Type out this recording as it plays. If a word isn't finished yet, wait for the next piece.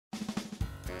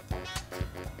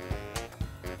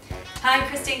Hi, I'm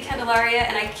Christine Candelaria,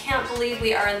 and I can't believe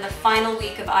we are in the final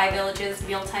week of iVillage's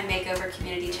Mealtime Makeover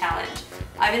Community Challenge.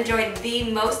 I've enjoyed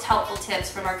the most helpful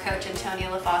tips from our coach Antonia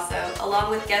Lafaso,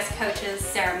 along with guest coaches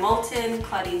Sarah Moulton,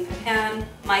 Claudine Pepin,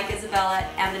 Mike Isabella,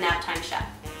 and the Naptime Chef.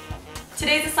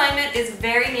 Today's assignment is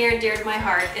very near and dear to my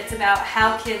heart. It's about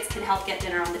how kids can help get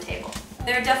dinner on the table.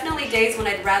 There are definitely days when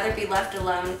I'd rather be left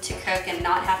alone to cook and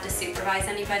not have to supervise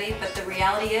anybody, but the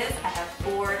reality is I have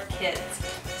 4 kids.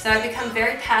 So I've become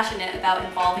very passionate about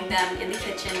involving them in the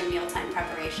kitchen and mealtime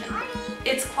preparation.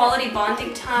 It's quality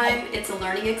bonding time, it's a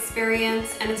learning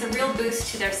experience, and it's a real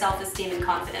boost to their self-esteem and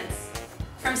confidence.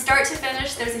 From start to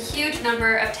finish, there's a huge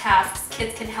number of tasks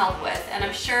kids can help with, and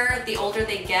I'm sure the older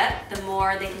they get, the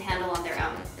more they can handle on their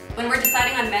own. When we're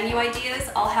deciding on menu ideas,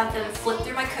 I'll have them flip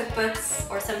through my cookbooks,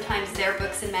 or sometimes their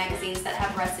books and magazines that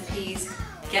have recipes,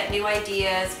 get new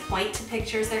ideas, point to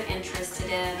pictures they're interested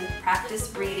in,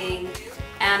 practice reading,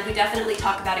 and we definitely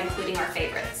talk about including our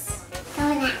favorites.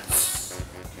 Donuts.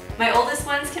 My oldest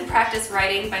ones can practice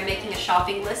writing by making a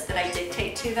shopping list that I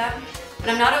dictate to them, but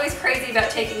I'm not always crazy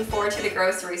about taking 4 to the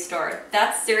grocery store.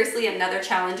 That's seriously another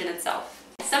challenge in itself.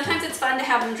 Sometimes it's fun to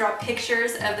have them draw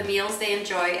pictures of the meals they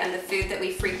enjoy and the food that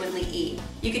we frequently eat.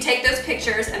 You can take those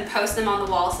pictures and post them on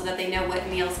the wall so that they know what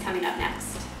meal's coming up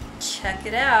next. Check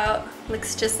it out.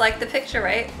 Looks just like the picture,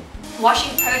 right?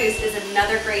 Washing produce is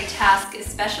another great task,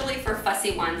 especially for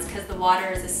fussy ones, because the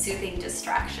water is a soothing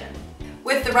distraction.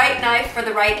 With the right knife for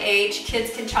the right age,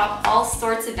 kids can chop all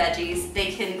sorts of veggies.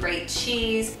 They can grate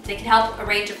cheese. They can help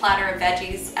arrange a platter of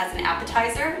veggies as an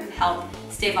appetizer and help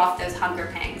stave off those hunger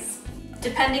pangs.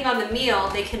 Depending on the meal,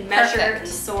 they can measure and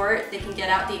sort, they can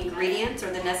get out the ingredients or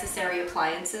the necessary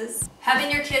appliances. Having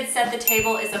your kids set the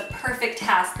table is a perfect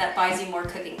task that buys you more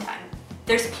cooking time.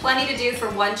 There's plenty to do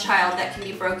for one child that can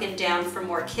be broken down for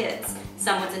more kids.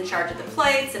 Someone's in charge of the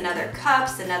plates, another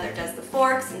cups, another does the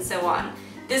forks, and so on.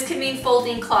 This could mean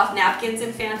folding cloth napkins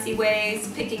in fancy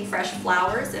ways, picking fresh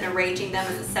flowers and arranging them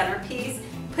as a centerpiece,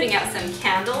 putting out some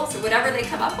candles, or whatever they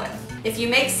come up with. If you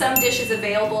make some dishes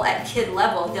available at kid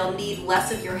level, they'll need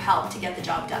less of your help to get the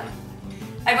job done.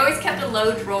 I've always kept a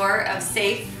low drawer of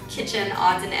safe kitchen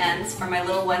odds and ends for my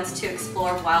little ones to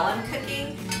explore while I'm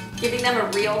cooking. Giving them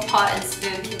a real pot and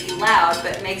spoon can be loud,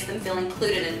 but it makes them feel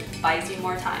included and buys you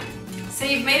more time. So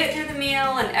you've made it through the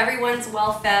meal and everyone's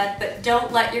well fed, but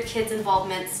don't let your kids'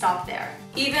 involvement stop there.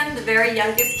 Even the very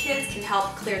youngest kids can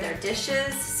help clear their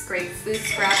dishes, scrape food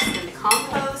scraps in the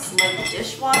compost, load the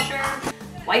dishwasher,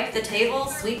 wipe the table,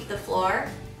 sweep the floor.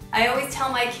 I always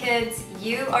tell my kids,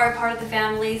 you are a part of the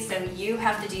family, so you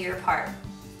have to do your part.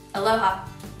 Aloha.